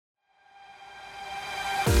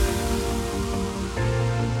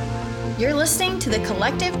You're listening to the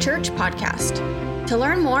Collective Church Podcast. To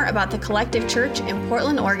learn more about the Collective Church in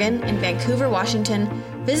Portland, Oregon, and Vancouver, Washington,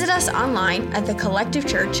 visit us online at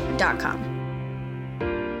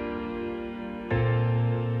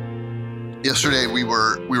thecollectivechurch.com. Yesterday we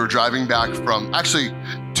were driving back from, actually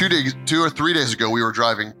 2 or 3 days ago, we were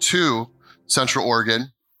driving to Central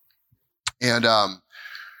Oregon, and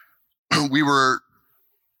we were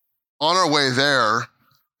on our way there.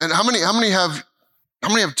 And how many have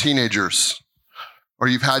teenagers, or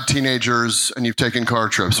you've had teenagers and you've taken car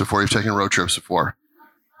trips before, you've taken road trips before?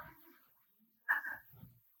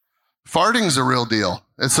 Farting's a real deal.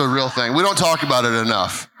 It's a real thing. We don't talk about it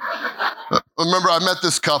enough. Remember, I met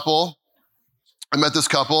this couple, and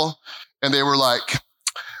they were like,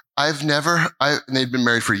 and they'd been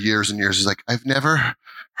married for years and years. He's like, I've never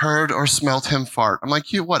heard or smelt him fart. I'm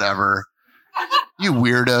like, you whatever. You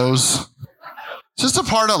weirdos. It's just a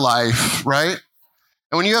part of life, right?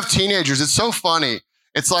 And when you have teenagers, it's so funny.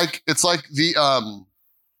 It's like it's our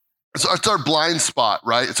blind spot,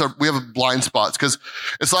 right? We have blind spots because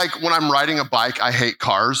it's like when I'm riding a bike, I hate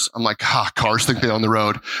cars. I'm like, cars think they own the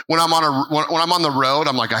road. When I'm on the road,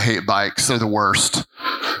 I'm like, I hate bikes. They're the worst.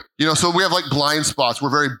 So we have like blind spots. We're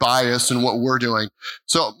very biased in what we're doing.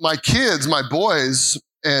 So my kids, my boys,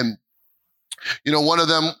 and one of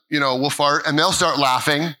them, will fart and they'll start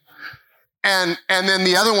laughing. And then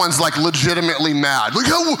the other one's like legitimately mad. Like,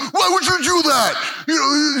 why would you do that?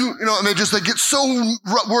 And they get so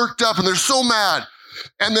worked up and they're so mad.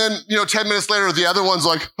 And then, 10 minutes later, the other one's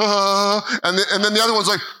like, and then the other one's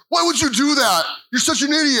like, why would you do that? You're such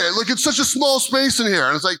an idiot. Like, it's such a small space in here.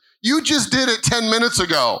 And it's like, you just did it 10 minutes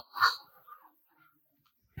ago.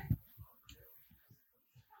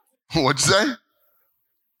 What'd you say?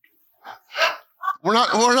 We're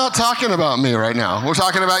not talking about me right now. We're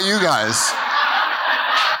talking about you guys.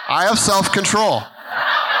 I have self-control.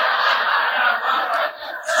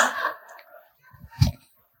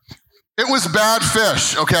 It was bad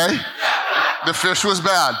fish, okay? The fish was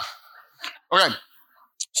bad. Okay,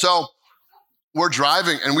 so we're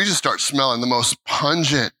driving and we just start smelling the most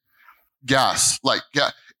pungent gas,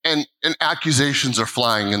 and accusations are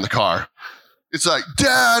flying in the car. It's like,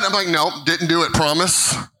 Dad, I'm like, nope, didn't do it,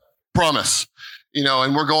 promise.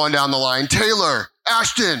 And we're going down the line, Taylor,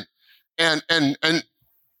 Ashton, and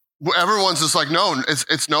everyone's just like, no,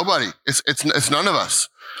 it's nobody. It's none of us.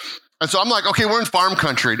 And so I'm like, okay, we're in farm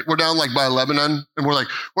country. We're down like by Lebanon, and we're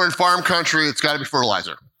in farm country. It's got to be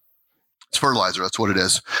fertilizer. It's fertilizer. That's what it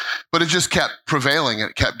is. But it just kept prevailing, and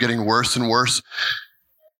it kept getting worse and worse.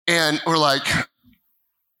 And we're like,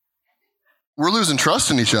 we're losing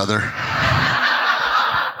trust in each other.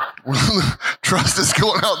 Trust is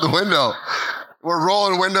going out the window. We're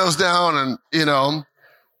rolling windows down,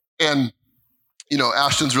 and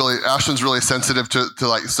Ashton's really sensitive to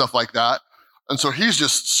like stuff like that. And so he's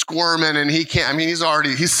just squirming, and he can't, he's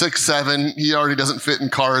 6'7", he already doesn't fit in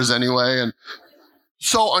cars anyway, and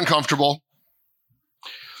so uncomfortable.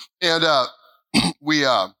 And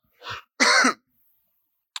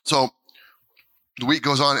so the week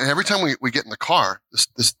goes on, and every time we get in the car,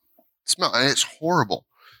 this smell, and it's horrible.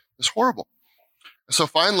 It's horrible. So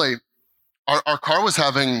finally, our car was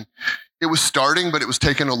it was starting, but it was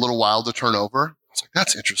taking a little while to turn over. It's like,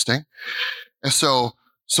 that's interesting. And so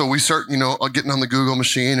we start, getting on the Google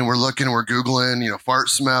machine, and we're looking, and we're Googling, fart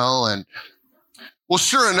smell. And well,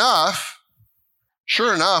 sure enough,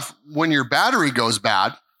 when your battery goes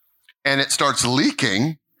bad and it starts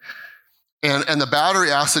leaking, and the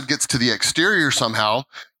battery acid gets to the exterior somehow,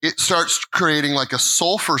 it starts creating like a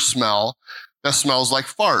sulfur smell that smells like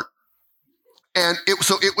fart. And it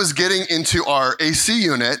was getting into our AC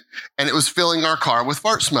unit, and it was filling our car with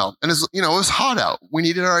fart smell. And it was hot out. We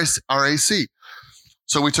needed our AC.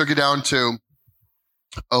 So we took it down to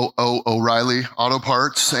O'Reilly Auto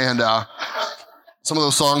Parts, and some of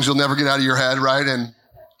those songs you'll never get out of your head, right? And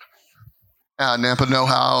Nampa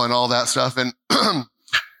Know-How and all that stuff. And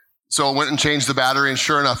so I went and changed the battery, and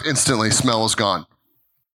sure enough, instantly smell was gone.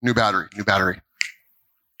 New battery.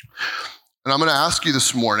 And I'm going to ask you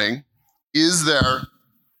this morning, is there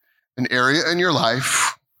an area in your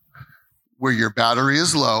life where your battery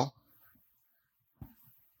is low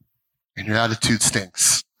and your attitude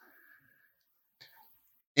stinks?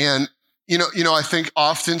 And, I think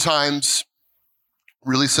oftentimes,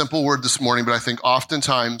 really simple word this morning, but I think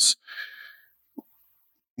oftentimes,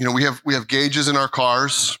 we have gauges in our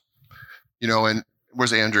cars, and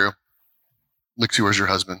where's Andrew? Lixie, where's your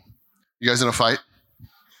husband? You guys in a fight?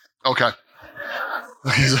 Okay.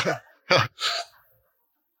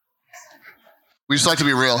 We just like to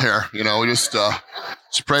be real here, we just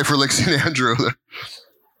pray for Lixie and Andrew.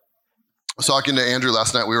 was talking to Andrew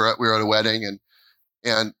last night. We were at a wedding,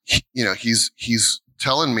 and he's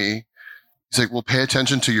telling me, he's like, well, pay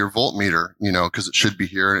attention to your voltmeter, because it should be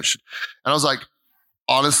here, and I was like,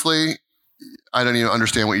 honestly, I don't even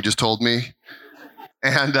understand what you just told me,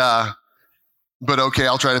 and but okay,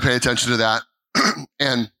 I'll try to pay attention to that.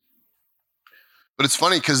 But it's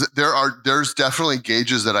funny because there's definitely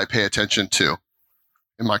gauges that I pay attention to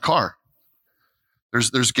in my car.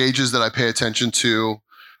 There's gauges that I pay attention to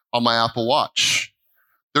on my Apple Watch.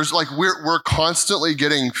 There's like we're constantly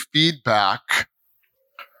getting feedback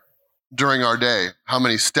during our day. How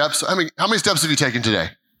many steps have you taken today?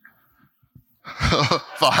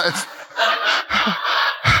 5.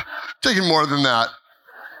 Taking more than that.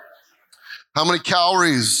 How many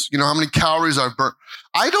calories? How many calories I've burnt.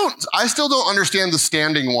 I still don't understand the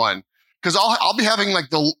standing one, because I'll be having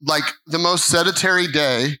the most sedentary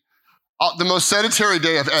day. The most sedentary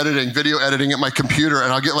day of video editing at my computer,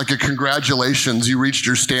 and I'll get like a congratulations, you reached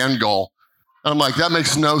your stand goal. And I'm like, that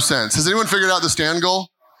makes no sense. Has anyone figured out the stand goal?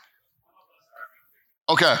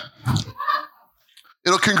 Okay.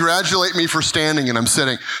 It'll congratulate me for standing and I'm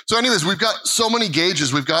sitting. So anyways, we've got so many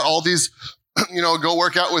gauges. We've got all these, go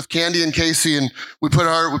work out with Candy and Casey, and we put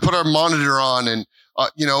our monitor on, and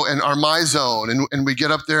and our MyZone, and we get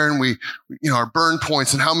up there and we our burn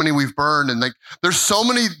points and how many we've burned, and there's so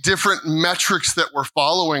many different metrics that we're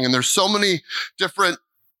following, and there's so many different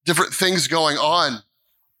things going on,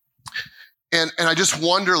 and I just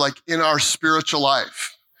wonder, in our spiritual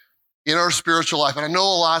life, and I know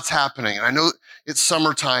a lot's happening, and I know it's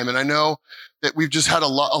summertime, and I know that we've just had a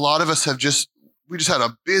lot of us we just had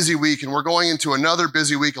a busy week, and we're going into another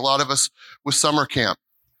busy week, a lot of us, with summer camp.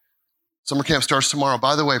 Summer camp starts tomorrow.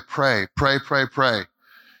 By the way, pray.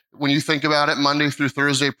 When you think about it, Monday through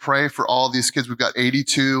Thursday, pray for all of these kids. We've got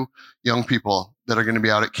 82 young people that are going to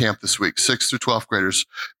be out at camp this week, 6th through 12th graders.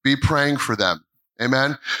 Be praying for them.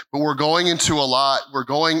 Amen. But we're going into a lot.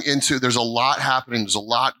 There's a lot happening. There's a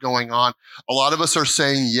lot going on. A lot of us are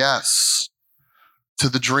saying yes to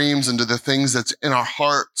the dreams and to the things that's in our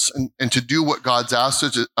hearts, and to do what God's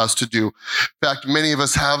asked us to do. In fact, many of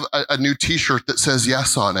us have a new t-shirt that says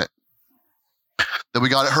yes on it, that we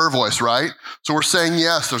got at Her Voice, right? So we're saying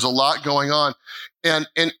yes. There's a lot going on. And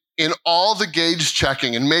in all the gauge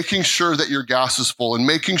checking and making sure that your gas is full, and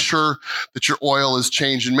making sure that your oil is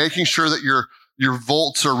changed, and making sure that your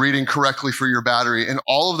volts are reading correctly for your battery, and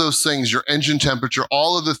all of those things, your engine temperature,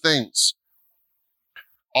 all of the things,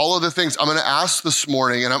 I'm going to ask this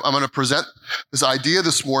morning, and I'm going to present this idea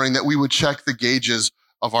this morning, that we would check the gauges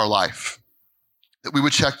of our life. That we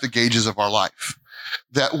would check the gauges of our life.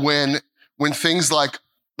 That when things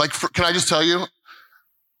can I just tell you?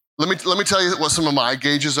 Let me tell you what some of my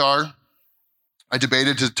gauges are. I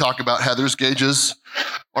debated to talk about Heather's gauges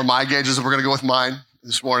or my gauges, if we're going to go with mine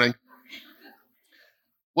this morning.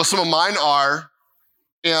 What some of mine are,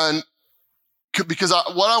 and because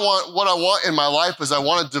what I want in my life is I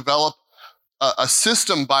want to develop a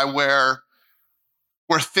system by where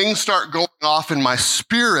things start going off in my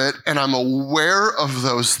spirit, and I'm aware of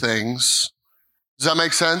those things. Does that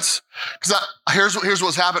make sense? Because here's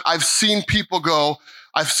what's happened. I've seen people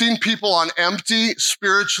on empty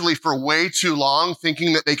spiritually for way too long,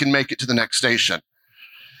 thinking that they can make it to the next station.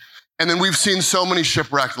 And then we've seen so many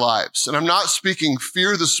shipwrecked lives. And I'm not speaking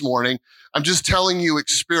fear this morning. I'm just telling you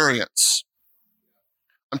experience.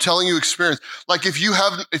 I'm telling you experience. Like if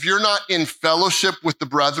you're not in fellowship with the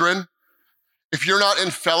brethren, if you're not in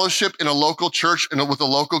fellowship in a local church and with a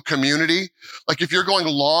local community, like if you're going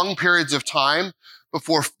long periods of time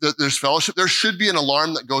before there's fellowship, there should be an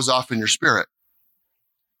alarm that goes off in your spirit.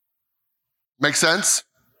 Make sense?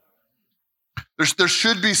 There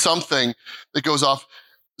should be something that goes off.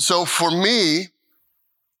 So for me,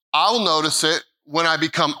 I'll notice it when I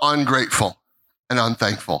become ungrateful and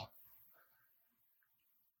unthankful.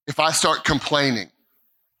 If I start complaining,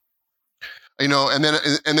 and then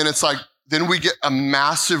it's like, then we get a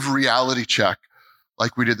massive reality check,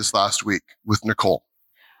 like we did this last week with Nicole.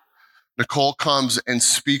 Nicole comes and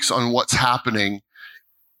speaks on what's happening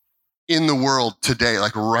in the world today,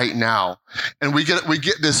 like right now, and we get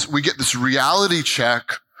this reality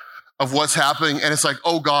check of what's happening, and it's like,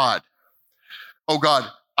 oh God,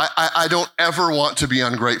 I don't ever want to be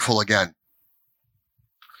ungrateful again.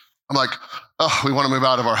 I'm like, oh, we want to move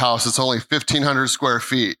out of our house. It's only 1,500 square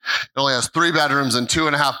feet. It only has 3 bedrooms and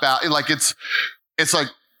 2.5 baths. Like it's like,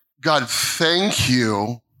 God, thank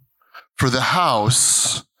you for the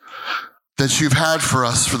house that you've had for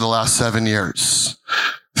us for the last 7 years.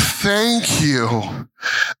 thank you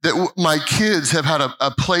that my kids have had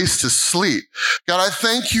a place to sleep. God, I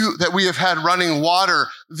thank you that we have had running water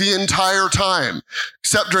the entire time,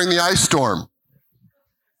 except during the ice storm.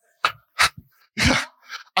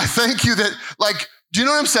 I thank you that, like, do you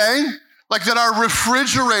know what I'm saying? Like that our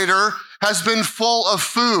refrigerator has been full of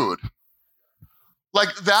food.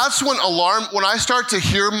 Like that's when I start to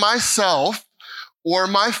hear myself or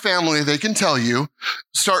my family, they can tell you,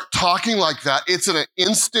 start talking like that, it's an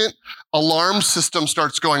instant alarm system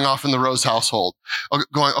starts going off in the Rose household.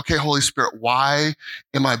 Going, okay, Holy Spirit, why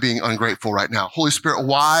am I being ungrateful right now? Holy Spirit,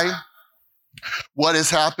 why? What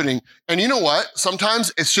is happening? And you know what?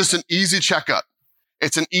 Sometimes it's just an easy checkup.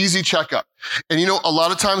 It's an easy checkup. And you know, a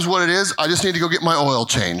lot of times what it is, I just need to go get my oil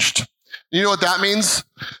changed. You know what that means?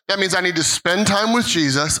 That means I need to spend time with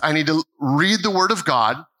Jesus. I need to read the Word of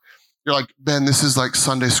God. You're like, Ben, this is like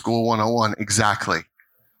Sunday School 101. Exactly.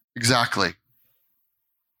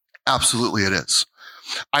 Absolutely it is.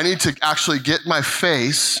 I need to actually get my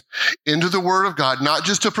face into the Word of God, not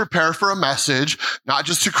just to prepare for a message, not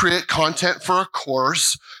just to create content for a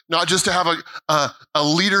course, not just to have a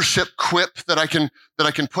leadership quip that I can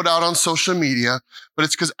put out on social media, but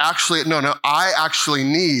it's because actually, I actually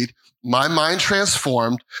need my mind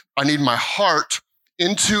transformed. I need my heart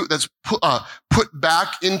that's put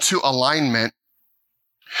back into alignment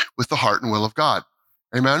with the heart and will of God.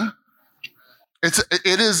 Amen.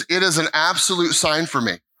 It is an absolute sign for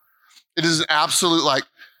me. It is an absolute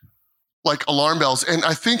like alarm bells. And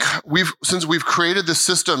I think since we've created this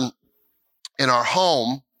system in our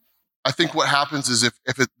home, I think what happens is if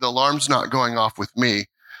the alarm's not going off with me,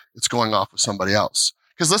 it's going off with somebody else.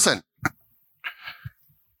 Because listen,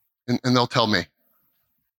 and they'll tell me, isn't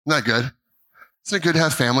that good? Isn't it good to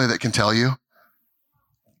have family that can tell you?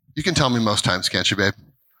 You can tell me most times, can't you, babe?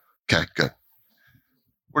 Okay, good.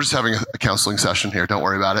 We're just having a counseling session here. Don't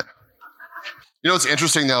worry about it. You know what's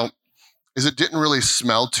interesting, though, is it didn't really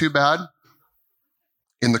smell too bad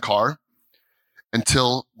in the car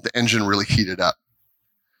until the engine really heated up,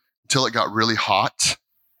 until it got really hot.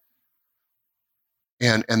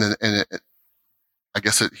 And I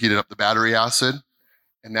guess it heated up the battery acid.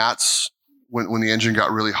 And that's when the engine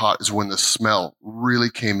got really hot is when the smell really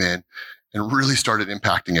came in and really started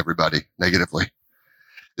impacting everybody negatively.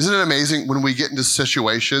 Isn't it amazing when we get into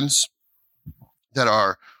situations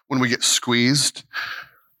when we get squeezed,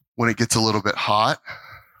 when it gets a little bit hot,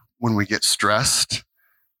 when we get stressed,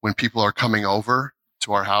 when people are coming over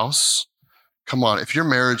to our house? Come on, if your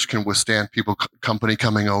marriage can withstand company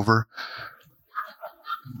coming over,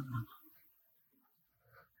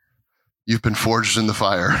 you've been forged in the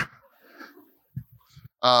fire.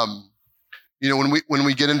 When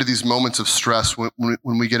we get into these moments of stress, when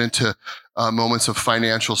we get into moments of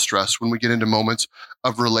financial stress, when we get into moments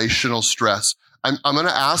of relational stress, I'm going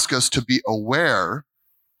to ask us to be aware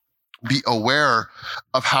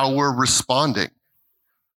of how we're responding.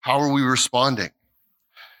 How are we responding?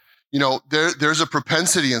 You know, there's a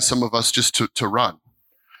propensity in some of us just to run.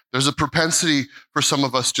 There's a propensity for some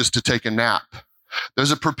of us just to take a nap.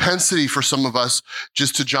 There's a propensity for some of us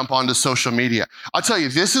just to jump onto social media. I'll tell you,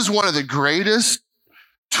 this is one of the greatest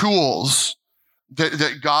tools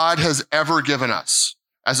that God has ever given us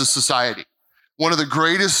as a society. One of the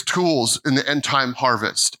greatest tools in the end time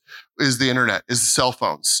harvest is the internet, is the cell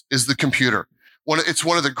phones, is the computer. It's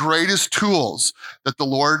one of the greatest tools that the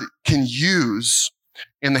Lord can use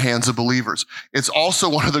in the hands of believers. It's also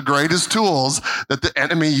one of the greatest tools that the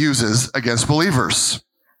enemy uses against believers.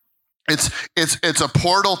 It's a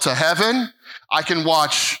portal to heaven. I can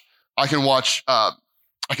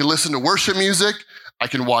listen to worship music. I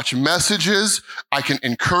can watch messages. I can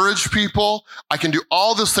encourage people. I can do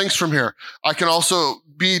all those things from here. I can also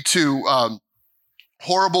be to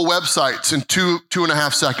horrible websites in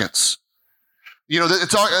 2.5 seconds. You know,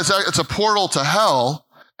 it's a portal to hell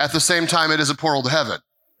at the same time it is a portal to heaven.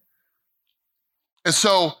 And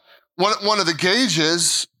so one of the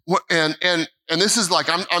gauges, and this is like,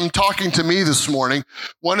 I'm talking to me this morning.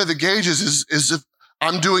 One of the gauges is if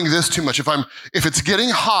I'm doing this too much. If it's getting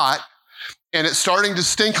hot and it's starting to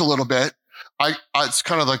stink a little bit, it's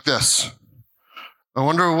kind of like this. I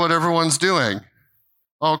wonder what everyone's doing.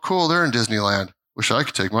 Oh, cool, they're in Disneyland. Wish I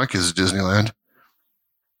could take my kids to Disneyland.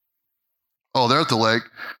 Oh, they're at the lake.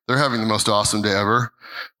 They're having the most awesome day ever.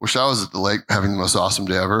 Wish I was at the lake having the most awesome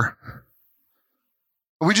day ever.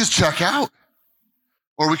 We just check out.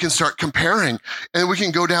 Or we can start comparing, and we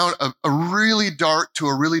can go down a really dark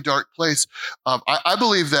place. I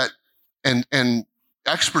believe that, and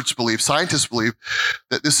experts believe, scientists believe,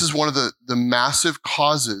 that this is one of the massive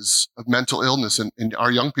causes of mental illness in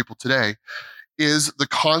our young people today, is the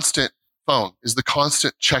constant phone? Is the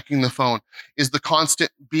constant checking the phone? Is the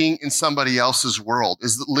constant being in somebody else's world?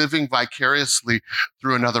 Is it living vicariously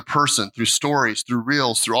through another person, through stories, through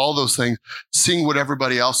reels, through all those things, seeing what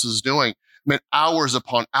everybody else is doing? Man, hours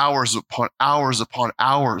upon hours upon hours upon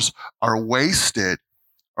hours are wasted.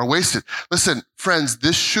 Listen, friends,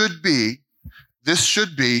 this should be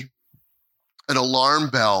an alarm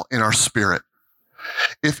bell in our spirit.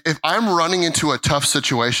 If I'm running into a tough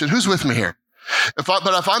situation, who's with me here? If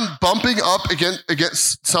I'm bumping up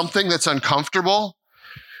against something that's uncomfortable,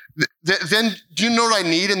 then do you know what I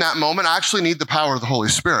need in that moment? I actually need the power of the Holy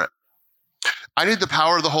Spirit. I need the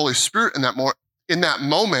power of the Holy Spirit in that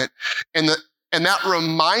moment, and that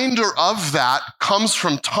reminder of that comes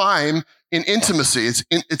from time in intimacy.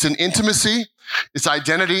 It's an intimacy, it's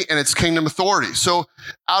identity, and it's kingdom authority. So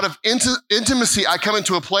out of intimacy, I come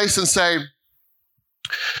into a place and say,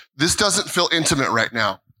 this doesn't feel intimate right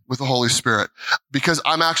now with the Holy Spirit because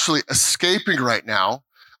I'm actually escaping right now.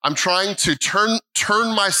 I'm trying to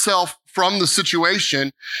turn myself from the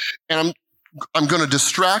situation, and I'm going to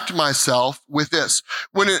distract myself with this.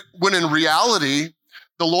 When in reality,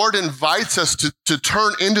 the Lord invites us to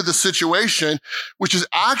turn into the situation, which is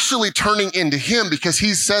actually turning into Him because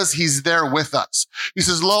He says He's there with us. He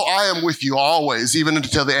says, "Lo, I am with you always, even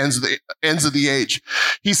until the ends of the age."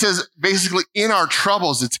 He says, basically, in our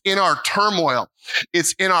troubles, it's in our turmoil,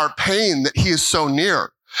 it's in our pain that He is so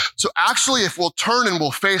near. So actually, if we'll turn and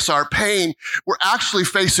we'll face our pain, we're actually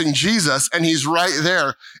facing Jesus, and He's right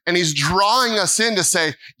there, and He's drawing us in to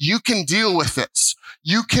say, you can deal with this.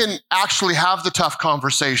 You can actually have the tough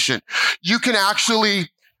conversation. You can actually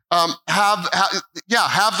have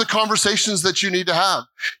the conversations that you need to have.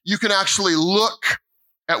 You can actually look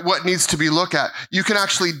at what needs to be looked at. You can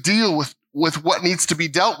actually deal with what needs to be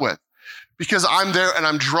dealt with because I'm there and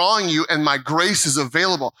I'm drawing you and my grace is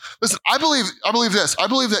available. Listen, I believe this. I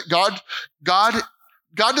believe that God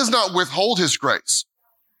does not withhold His grace,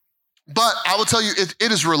 but I will tell you,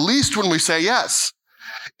 it is released when we say yes.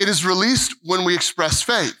 It is released when we express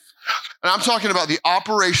faith. And I'm talking about the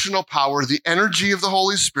operational power, the energy of the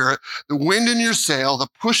Holy Spirit, the wind in your sail, the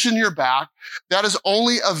push in your back. That is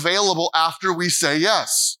only available after we say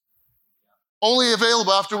yes. Only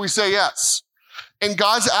available after we say yes. And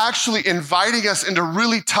God's actually inviting us into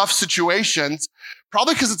really tough situations,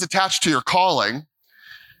 probably because it's attached to your calling.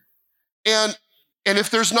 And if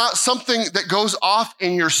there's not something that goes off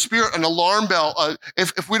in your spirit, an alarm bell,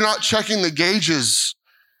 if we're not checking the gauges,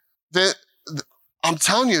 then I'm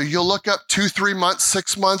telling you, you'll look up 2, 3 months,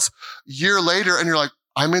 6 months, a year later, and you're like,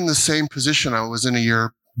 I'm in the same position I was in a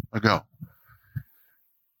year ago.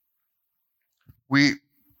 The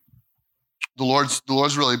Lord's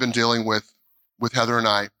really been dealing with Heather and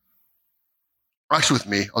I, or actually with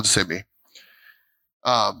me. I'll just say me.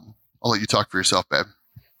 I'll let you talk for yourself, babe.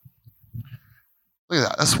 Look at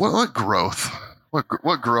that. That's what growth. What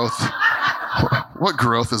growth? What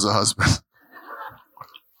growth as a husband?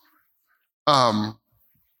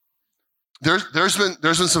 There's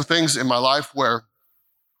been some things in my life where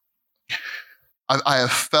I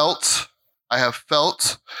have felt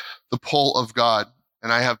the pull of God,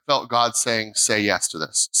 and I have felt God saying, "Say yes to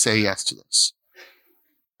this. Say yes to this."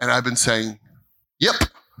 And I've been saying, "Yep."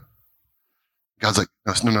 God's like,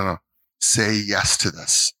 "No. Say yes to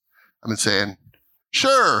this." I've been saying,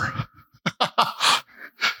 "Sure."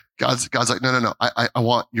 God's like, "No. I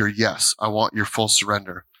want your yes. I want your full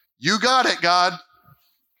surrender." You got it, God.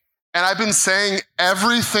 And I've been saying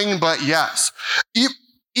everything but yes.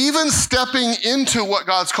 Even stepping into what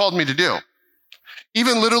God's called me to do.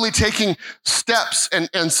 Even literally taking steps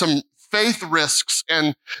and some faith risks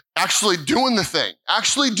and actually doing the thing.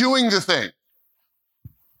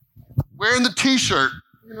 Wearing the t-shirt,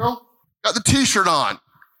 got the t-shirt on.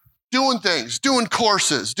 Doing things, doing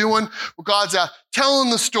courses, doing what God's at,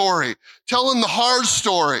 telling the story, telling the hard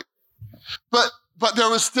story. But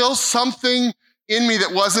there was still something in me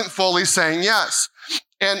that wasn't fully saying yes.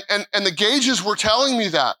 And the gauges were telling me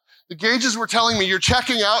that. The gauges were telling me you're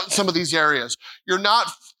checking out in some of these areas. You're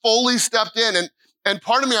not fully stepped in. And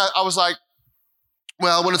part of me, I was like,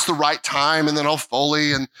 well, when it's the right time, and then I'll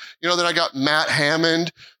fully. And, then I got Matt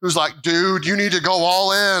Hammond, who's like, dude, you need to go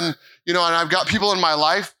all in. And I've got people in my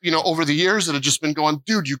life, over the years that have just been going,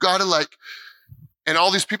 dude, you got to and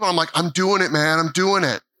all these people, I'm like, I'm doing it, man. I'm doing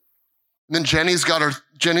it. And then Jenny's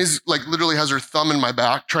literally has her thumb in my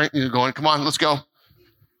back, going, come on, let's go.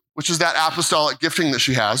 Which is that apostolic gifting that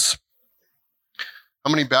she has.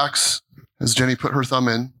 How many backs has Jenny put her thumb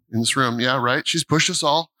in this room? Yeah, right? She's pushed us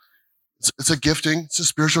all. It's a gifting. It's a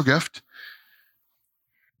spiritual gift.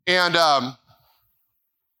 And,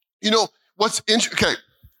 what's interesting, okay,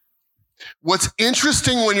 what's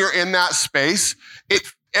interesting when you're in that space,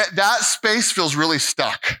 that space feels really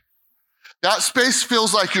stuck. That space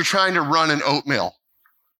feels like you're trying to run an oatmeal.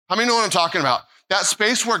 How many know what I'm talking about? That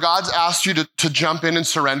space where God's asked you to jump in and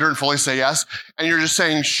surrender and fully say yes, and you're just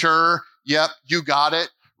saying, sure, yep, you got it,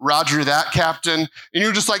 Roger that, Captain. And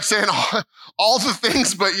you're just like saying all the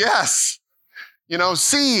things but yes.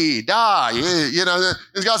 See, die,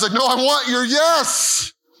 and God's like, no, I want your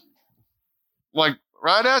yes. Like,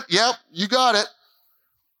 right at, yep, you got it.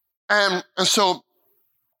 And so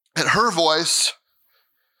at her voice,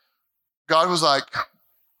 God was like,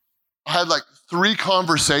 I had like 3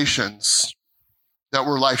 conversations that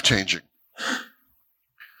were life-changing.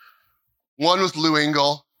 One with Lou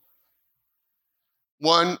Engle.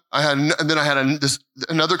 And then I had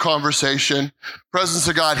another conversation. Presence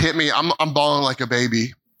of God hit me. I'm bawling like a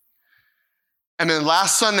baby. And then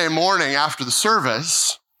last Sunday morning after the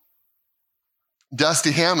service,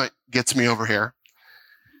 Dusty Hammett gets me over here.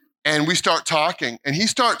 And we start talking. And he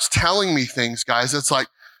starts telling me things, guys. It's like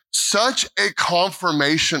such a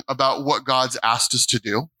confirmation about what God's asked us to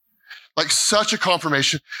do. Like such a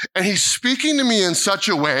confirmation. And he's speaking to me in such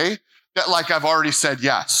a way that like I've already said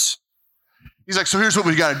yes. He's like, so here's what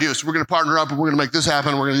we got to do. So we're going to partner up and we're going to make this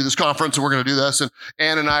happen. We're going to do this conference and we're going to do this. And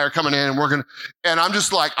Ann and I are coming in and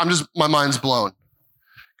my mind's blown.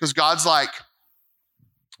 Because God's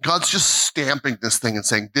just stamping this thing and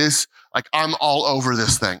saying this, like, I'm all over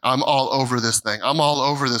this thing. I'm all over this thing. I'm all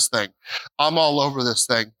over this thing. I'm all over this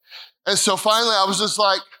thing. And so finally I was just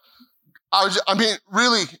like,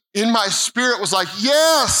 really in my spirit was like,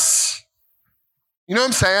 yes. You know what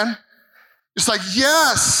I'm saying? It's like,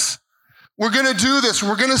 yes. We're going to do this.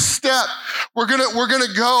 We're going to step. We're going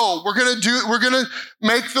to go. We're going to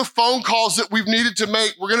make the phone calls that we've needed to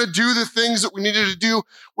make. We're going to do the things that we needed to do.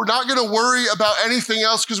 We're not going to worry about anything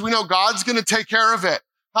else because we know God's going to take care of it.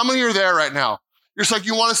 How many are there right now? You're just like,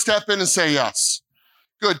 you want to step in and say yes.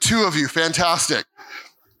 Good. 2 of you. Fantastic.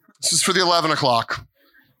 This is for the 11 o'clock.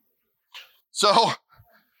 So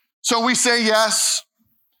we say yes.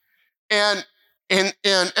 And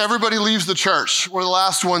everybody leaves the church. We're the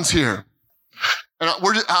last ones here. And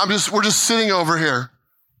we're just sitting over here.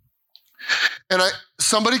 And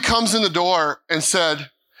somebody comes in the door and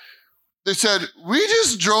they said, we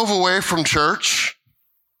just drove away from church.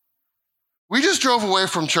 We just drove away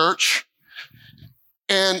from church.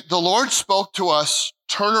 And the Lord spoke to us,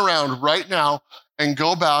 turn around right now and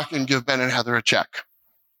go back and give Ben and Heather a check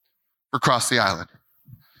for Cross the Island.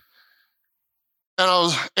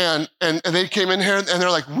 And they came in here and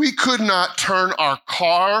they're like, we could not turn our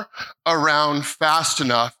car around fast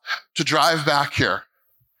enough to drive back here.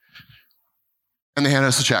 And they handed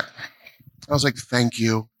us a check. I was like, thank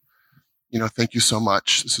you. Thank you so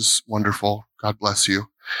much. This is wonderful. God bless you.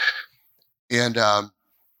 And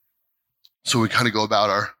so we kind of go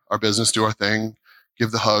about our business, do our thing,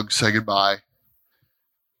 give the hug, say goodbye.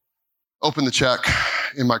 Open the check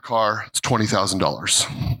in my car. It's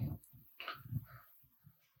 $20,000.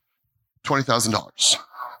 $20,000.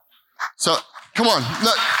 So come on,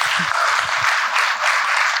 look.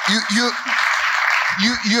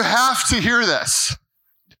 You have to hear this.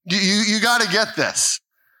 You got to get this.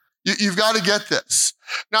 You've got to get this.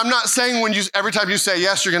 Now, I'm not saying every time you say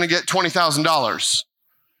yes, you're going to get $20,000.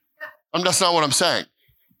 That's not what I'm saying.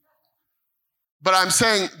 But I'm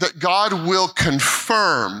saying that God will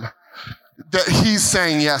confirm that He's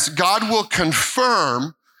saying yes. God will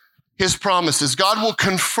confirm His promises. God will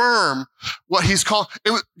confirm what He's called.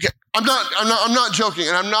 I'm not joking,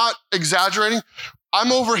 and I'm not exaggerating.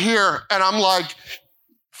 I'm over here, and I'm like,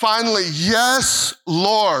 finally, yes,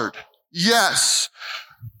 Lord, yes.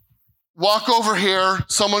 Walk over here.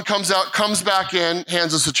 Someone comes out, comes back in,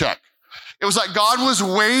 hands us a check. It was like God was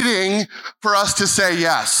waiting for us to say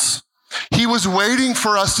yes. He was waiting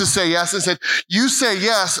for us to say yes and said, you say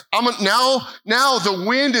yes. Now the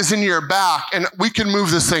wind is in your back and we can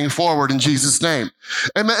move this thing forward in Jesus' name.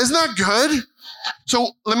 Amen. Isn't that good? So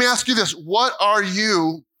let me ask you this. What are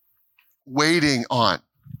you waiting on?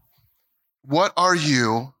 What are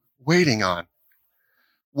you waiting on?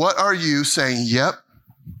 What are you saying, yep,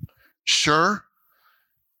 sure,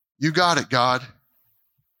 you got it, God.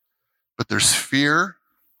 But there's fear.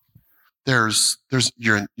 You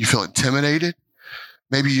feel intimidated.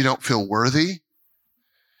 Maybe you don't feel worthy.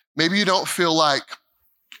 Maybe you don't feel like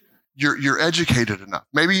you're educated enough.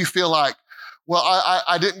 Maybe you feel like, well,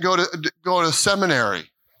 I didn't go to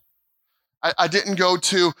seminary. I didn't go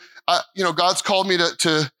to, God's called me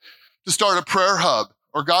to start a prayer hub,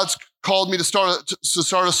 or God's called me to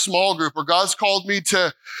start a small group, or God's called me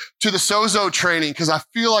to the Sozo training because I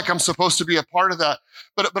feel like I'm supposed to be a part of that.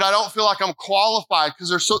 But I don't feel like I'm qualified because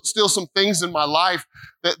there's still some things in my life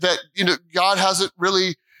that God hasn't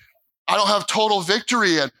really, I don't have total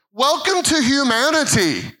victory in. Welcome to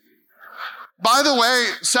humanity. By the way,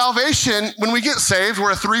 salvation, when we get saved,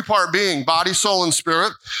 we're a three-part being, body, soul, and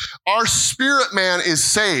spirit. Our spirit man is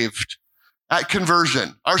saved at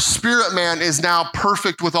conversion. Our spirit man is now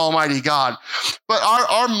perfect with Almighty God. But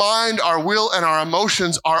our mind, our will, and our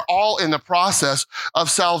emotions are all in the process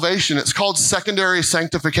of salvation. It's called secondary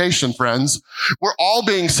sanctification, friends. We're all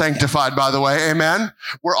being sanctified, by the way, amen?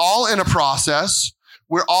 We're all in a process.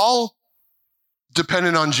 We're all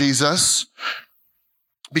dependent on Jesus.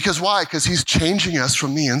 Because why? Because he's changing us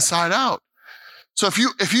from the inside out. So if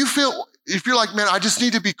you're like, man, I just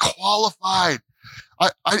need to be qualified.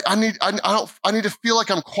 I need to feel like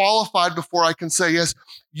I'm qualified before I can say yes.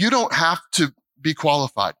 You don't have to be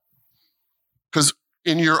qualified. Because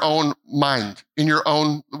in your own mind,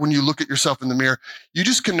 when you look at yourself in the mirror, you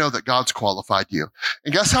just can know that God's qualified you.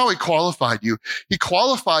 And guess how he qualified you? He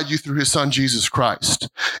qualified you through his son, Jesus Christ.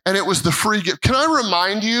 And it was the free gift. Can I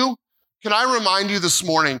remind you this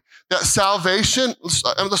morning that salvation,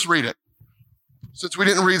 let's read it. Since we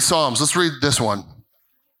didn't read Psalms, let's read this one.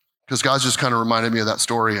 Because God's just kind of reminded me of that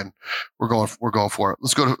story and we're going for it.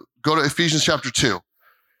 Let's go to Ephesians chapter 2.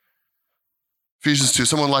 Ephesians 2.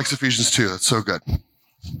 Someone likes Ephesians 2. That's so good.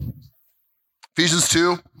 Ephesians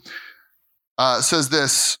 2 says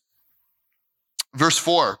this, verse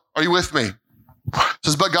 4. Are you with me? It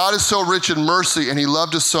says, but God is so rich in mercy and he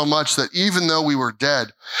loved us so much that even though we were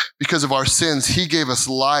dead because of our sins, he gave us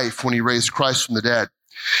life when he raised Christ from the dead.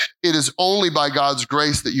 It is only by God's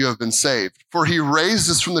grace that you have been saved. For he raised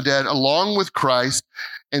us from the dead along with Christ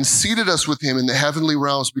and seated us with him in the heavenly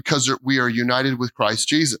realms because we are united with Christ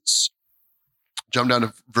Jesus. Jump down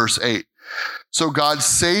to verse 8. So God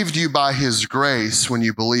saved you by his grace when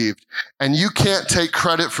you believed, and you can't take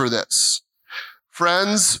credit for this.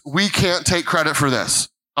 Friends, we can't take credit for this.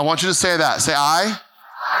 I want you to say that. Say, I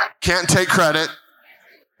can't take credit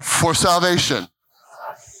for salvation.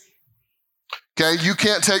 Okay, you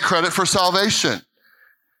can't take credit for salvation.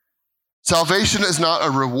 Salvation is not a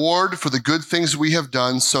reward for the good things we have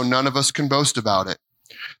done, so none of us can boast about it.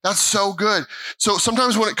 That's so good. So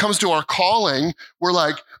sometimes when it comes to our calling, we're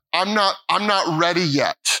like, I'm not ready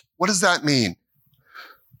yet. What does that mean?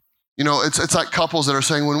 You know, it's like couples that are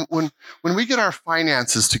saying, when we get our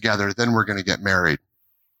finances together, then we're going to get married.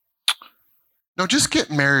 No, just get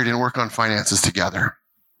married and work on finances together.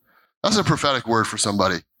 That's a prophetic word for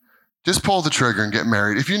somebody. Just pull the trigger and get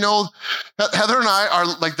married. If you know, Heather and I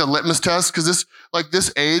are like the litmus test, because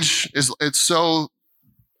this age it's so,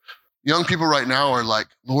 young people right now are like,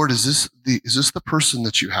 Lord, is this the person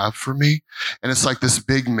that you have for me? And it's like this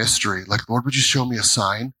big mystery. Like, Lord, would you show me a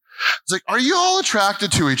sign? It's like, are you all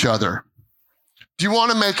attracted to each other? Do you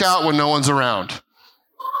want to make out when no one's around?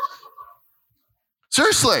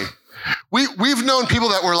 Seriously. We've known people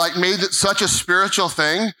that were like made it such a spiritual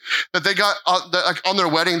thing that they got like on their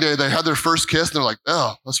wedding day, they had their first kiss and they're like,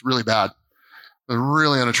 oh, that's really bad. They're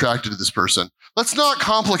really unattracted to this person. Let's not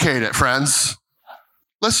complicate it, friends.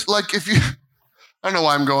 Let's I don't know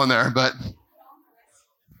why I'm going there, but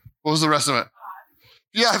what was the rest of it?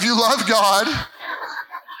 Yeah, if you love God,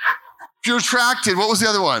 if you're attracted, what was the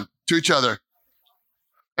other one? To each other.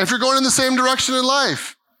 And if you're going in the same direction in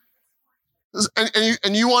life,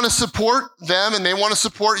 and you want to support them and they want to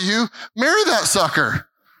support you, marry that sucker.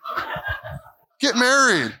 Get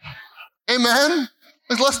married. Amen?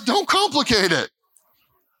 Don't complicate it.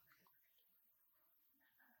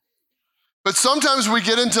 But sometimes we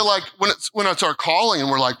get into like, when it's our calling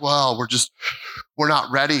and we're like, well, we're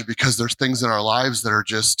not ready because there's things in our lives that are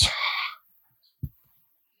just,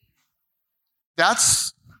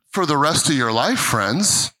 that's for the rest of your life,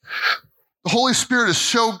 friends. The Holy Spirit is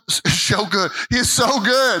so good. He is so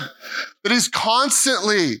good that he's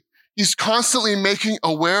constantly making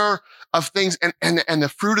aware of things, and the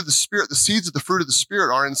fruit of the Spirit, the seeds of the fruit of the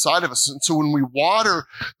Spirit are inside of us. And so when we water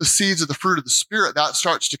the seeds of the fruit of the Spirit, that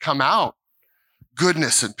starts to come out.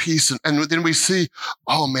 Goodness and peace. And then we see,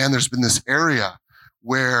 oh man, there's been this area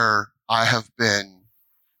where I have been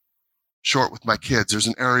short with my kids. There's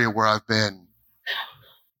an area where I've been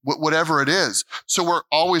whatever it is. So we're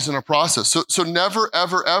always in a process. So never,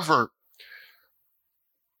 ever, ever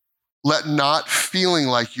let not feeling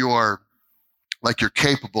like you're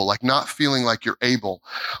capable, like not feeling like you're able.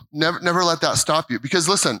 Never let that stop you. Because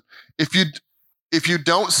listen, if you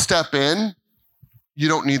don't step in, you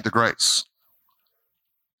don't need the grace.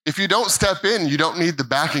 If you don't step in, you don't need the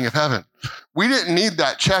backing of heaven. We didn't need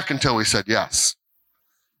that check until we said yes.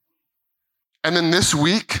 And then this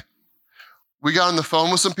week, we got on the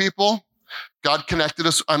phone with some people. God connected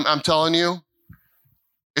us. I'm telling you,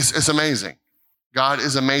 it's amazing. God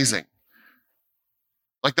is amazing.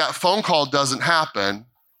 Like that phone call doesn't happen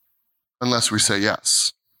unless we say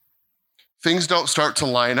yes. Things don't start to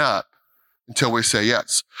line up until we say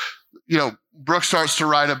yes. Brooke starts to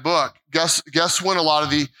write a book. Guess when a lot of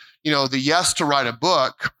the yes to write a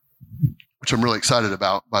book, which I'm really excited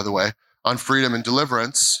about, by the way, on freedom and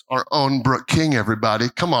deliverance, our own Brooke King, everybody.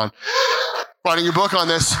 Come on. Writing a book on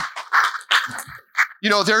this.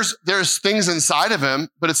 There's things inside of him,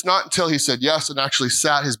 but it's not until he said yes and actually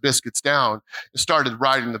sat his biscuits down and started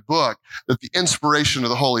writing the book that the inspiration of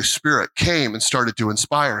the Holy Spirit came and started to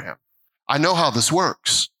inspire him. I know how this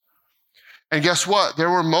works. And guess what? There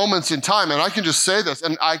were moments in time, and I can just say this,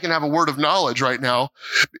 and I can have a word of knowledge right now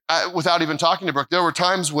without even talking to Brooke. There were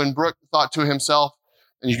times when Brooke thought to himself,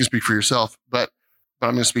 and you can speak for yourself, but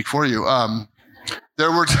I'm going to speak for you.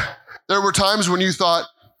 There were times when you thought,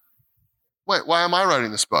 wait, why am I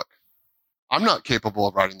writing this book? I'm not capable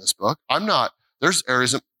of writing this book. I'm not. There's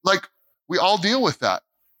areas we all deal with that.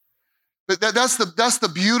 But that's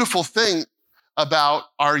the beautiful thing about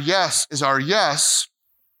our yes is our yes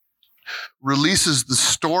releases the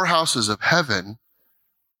storehouses of heaven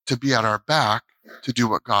to be at our back to do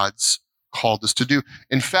what God's called us to do.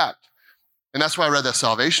 In fact, and that's why I read that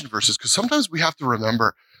salvation verses, because sometimes we have to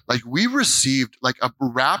remember, we received a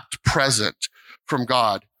wrapped present from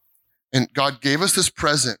God, and God gave us this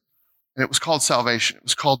present, and it was called salvation. It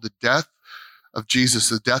was called the death of Jesus,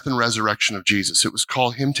 the death and resurrection of Jesus. It was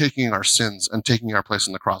called him taking our sins and taking our place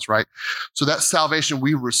on the cross, right? So that salvation,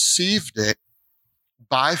 we received it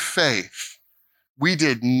by faith. We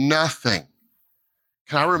did nothing.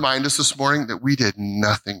 Can I remind us this morning that we did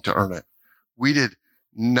nothing to earn it? We did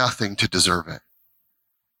nothing to deserve it.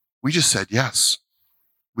 We just said yes.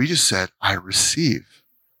 We just said, I receive.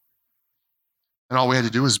 And all we had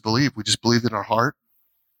to do was believe. We just believed in our heart.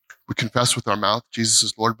 We confessed with our mouth, Jesus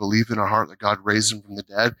is Lord, believed in our heart that God raised him from the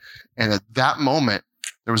dead. And at that moment,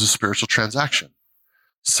 there was a spiritual transaction.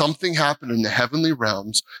 Something happened in the heavenly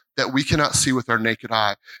realms that we cannot see with our naked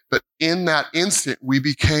eye. But in that instant, we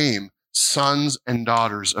became sons and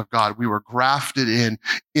daughters of God. We were grafted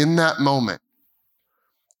in that moment,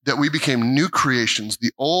 that we became new creations.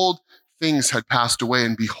 The old things had passed away,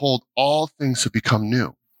 and behold, all things have become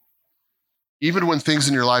new. Even when things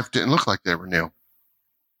in your life didn't look like they were new,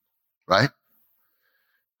 right?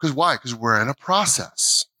 Because why? Because we're in a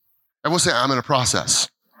process. Everyone say, I'm in a process.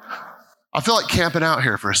 I feel like camping out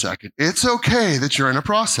here for a second. It's okay that you're in a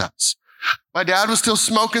process. My dad was still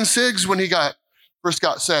smoking cigs when he first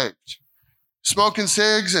got saved. Smoking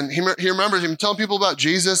cigs, and he remembers him telling people about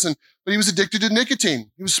Jesus, but he was addicted to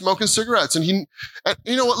nicotine. He was smoking cigarettes, and you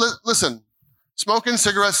know what? Listen, smoking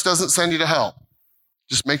cigarettes doesn't send you to hell.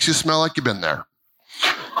 Just makes you smell like you've been there.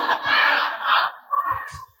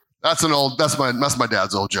 That's my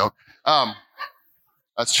dad's old joke.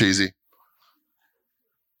 That's cheesy.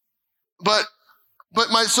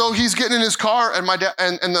 So he's getting in his car, and my dad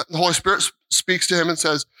and the Holy Spirit speaks to him and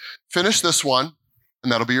says, finish this one,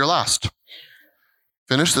 and that'll be your last.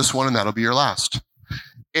 Finish this one, and that'll be your last.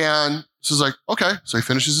 And so he's like, okay. So he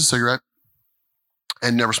finishes his cigarette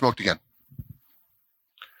and never smoked again.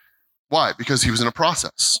 Why? Because he was in a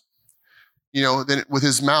process. Then with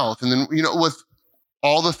his mouth, and then, with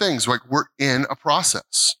all the things, we're in a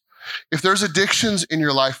process. If there's addictions in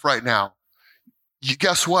your life right now,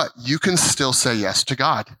 guess what? You can still say yes to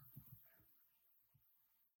God.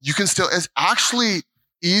 It's actually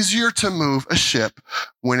easier to move a ship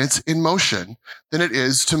when it's in motion than it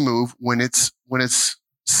is to move when it's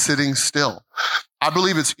sitting still. I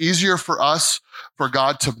believe it's easier for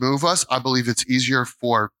God to move us. I believe it's easier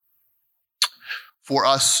for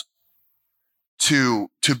us to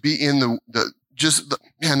be in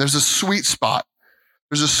there's a sweet spot.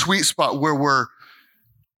 There's a sweet spot where we're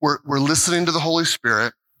listening to the Holy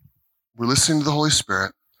Spirit. We're listening to the Holy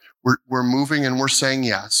Spirit. We're moving and we're saying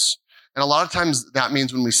yes. And a lot of times that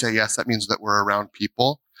means when we say yes, that means that we're around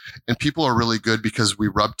people. And people are really good because we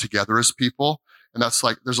rub together as people. And that's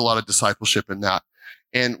there's a lot of discipleship in that.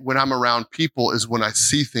 And when I'm around people is when I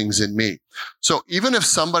see things in me. So even if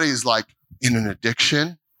somebody's in an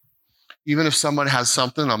addiction, even if someone has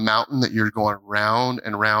something, a mountain that you're going round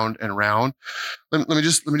and round and round, let me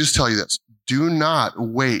just tell you this. Do not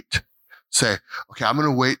wait. Say, okay, I'm going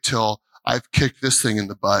to wait till I've kicked this thing in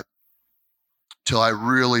the butt, till I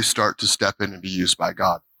really start to step in and be used by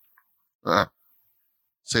God.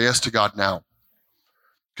 Say yes to God now.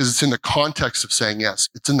 because it's in the context of saying yes.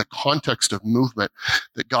 It's in the context of movement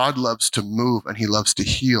that God loves to move, and he loves to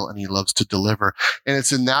heal, and he loves to deliver. And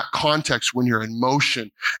it's in that context, when you're in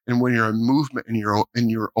motion and when you're in movement and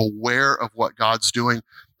you're aware of what God's doing,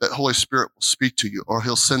 that Holy Spirit will speak to you, or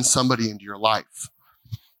he'll send somebody into your life,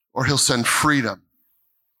 or he'll send freedom.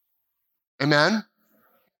 Amen?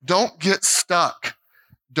 Don't get stuck.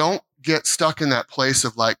 Don't get stuck in that place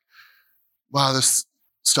of like, wow, this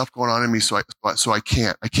stuff going on in me, so I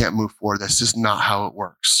can't move forward. That's just not how it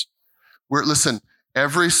works. Listen,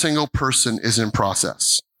 every single person is in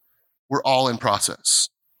process. We're all in process.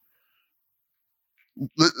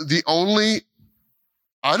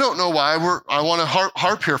 I don't know why I want to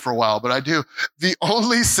harp here for a while, but I do. The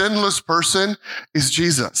only sinless person is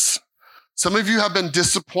Jesus. Some of you have been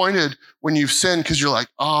disappointed when you've sinned because you're like,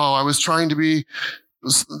 oh, I was trying to be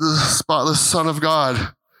the spotless Son of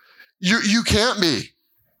God. You can't be.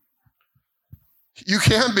 You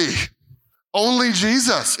can't be. Only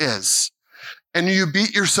Jesus is. And you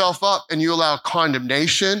beat yourself up and you allow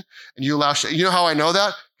condemnation and you allow shame. You know how I know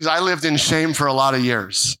that? Because I lived in shame for a lot of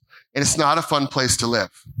years. And it's not a fun place to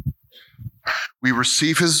live. We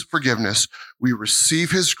receive his forgiveness. We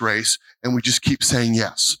receive his grace. And we just keep saying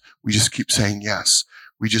yes. We just keep saying yes.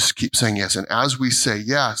 We just keep saying yes. And as we say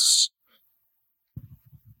yes,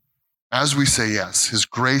 his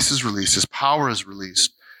grace is released. His power is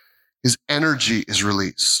released. His energy is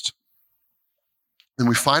released. Then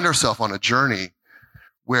we find ourselves on a journey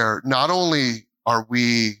where not only are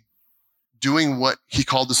we doing what he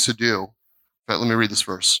called us to do. In fact, let me read this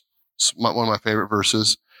verse. It's one of my favorite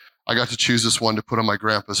verses. I got to choose this one to put on my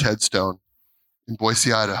grandpa's headstone in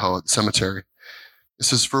Boise, Idaho, at the cemetery. It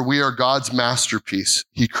says, "For we are God's masterpiece.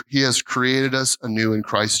 He has created us anew in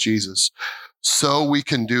Christ Jesus, so we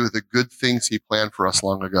can do the good things he planned for us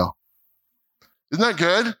long ago." Isn't that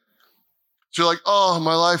good? So you're like, oh,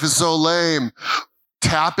 my life is so lame.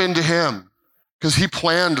 Tap into him, because he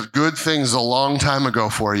planned good things a long time ago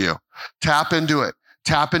for you. Tap into it.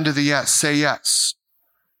 Tap into the yes. Say yes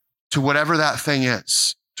to whatever that thing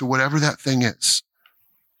is. To whatever that thing is.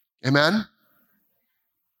 Amen?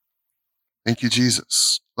 Thank you,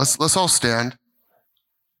 Jesus. Let's all stand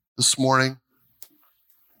this morning.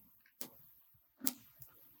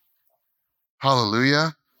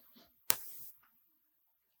 Hallelujah.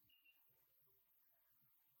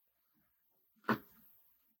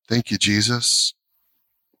 Thank you, Jesus.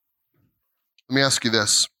 Let me ask you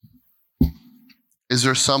this. Is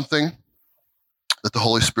there something that the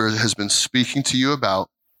Holy Spirit has been speaking to you about?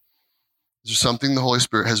 Is there something the Holy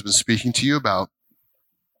Spirit has been speaking to you about?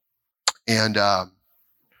 And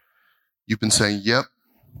you've been saying, yep,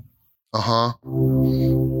 I'll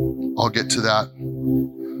get to that.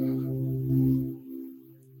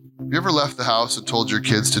 Have you ever left the house and told your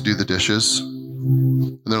kids to do the dishes?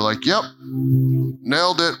 And they're like, yep,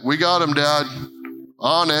 nailed it. We got them, Dad.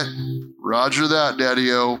 On it. Roger that,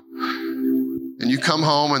 Daddy-o. And you come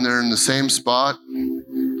home and they're in the same spot.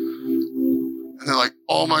 And they're like,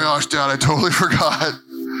 oh my gosh, Dad, I totally forgot.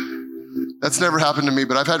 That's never happened to me,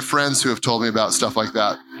 but I've had friends who have told me about stuff like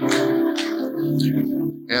that.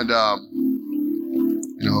 And,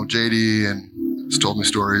 JD and has told me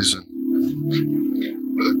stories. And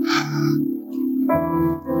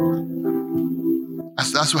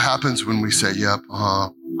that's what happens when we say, yep,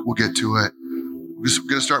 we'll get to it. We're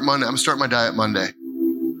going to start Monday. I'm going to start my diet Monday.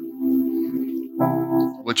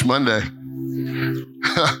 Which Monday?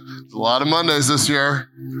 There's a lot of Mondays this year.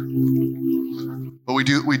 But we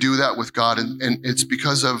do that with God, and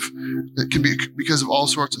it can be because of all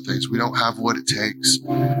sorts of things. We don't have what it takes.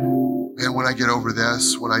 And when I get over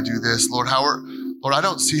this, when I do this, Lord, I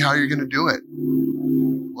don't see how you're going to do it.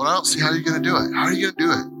 Lord, I don't see how you're going to do it. How are you going to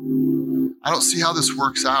do it? I don't see how this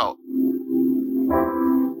works out.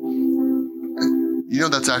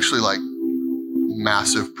 That's actually like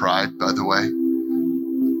massive pride, by the way.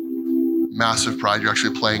 Massive pride. You're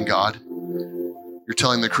actually playing God. You're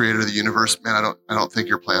telling the creator of the universe, man, I don't think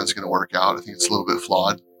your plan's going to work out. I think it's a little bit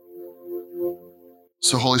flawed.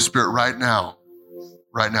 So Holy Spirit, right now,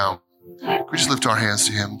 can we just lift our hands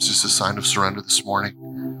to him? It's just a sign of surrender this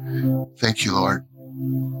morning. Thank you, Lord.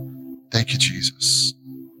 Thank you, Jesus.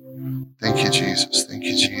 Thank you, Jesus. Thank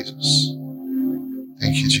you, Jesus.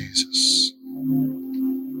 Thank you, Jesus.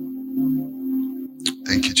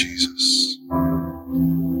 Thank you, Jesus.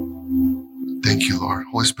 Thank you, Lord.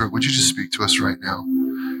 Holy Spirit, would you just speak to us right now?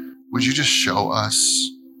 Would you just show us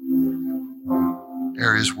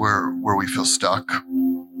areas where we feel stuck?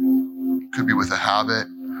 Could be with a habit,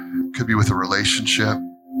 could be with a relationship.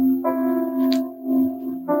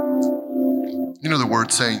 the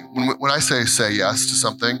word saying, when I say yes to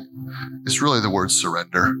something, it's really the word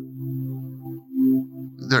surrender.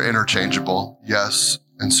 They're interchangeable, yes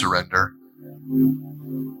and surrender.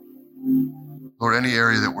 Lord, any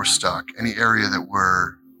area that we're stuck, any area that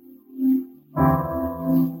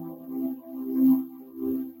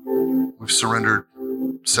we've surrendered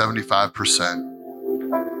 75%.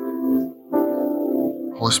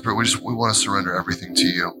 Holy Spirit, we want to surrender everything to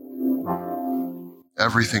you.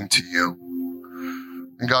 Everything to you.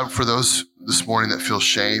 And God, for those this morning that feel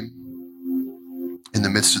shame in the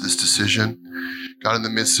midst of this decision, God, in the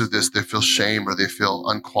midst of this, they feel shame or they feel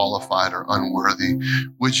unqualified or unworthy.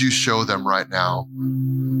 Would you show them right now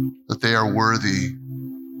that they are worthy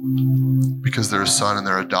because they're a son and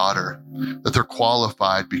they're a daughter, that they're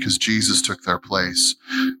qualified because Jesus took their place.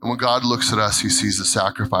 And when God looks at us, he sees the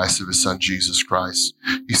sacrifice of his son, Jesus Christ.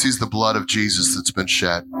 He sees the blood of Jesus that's been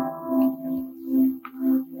shed.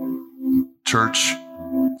 Church,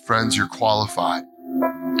 friends, you're qualified.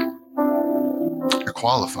 You're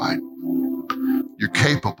qualified. You're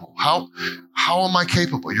capable. How am I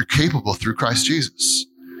capable? You're capable through Christ Jesus.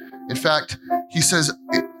 In fact, he says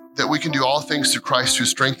that we can do all things through Christ who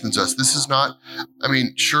strengthens us. This is not,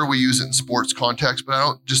 sure we use it in sports context, but I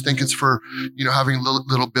don't just think it's for, having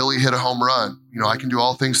little Billy hit a home run. I can do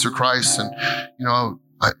all things through Christ and,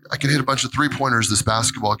 I can hit a bunch of 3-pointers this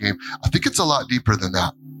basketball game. I think it's a lot deeper than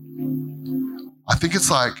that. I think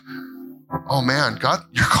it's like, oh man, God,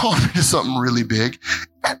 you're calling me to something really big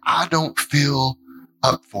and I don't feel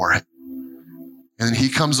up for it. And then he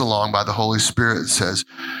comes along by the Holy Spirit and says,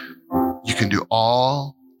 you can do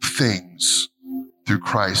all things through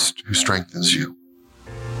Christ who strengthens you.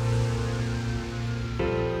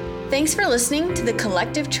 Thanks for listening to the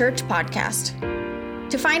Collective Church podcast.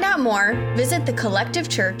 To find out more, visit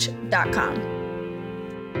thecollectivechurch.com.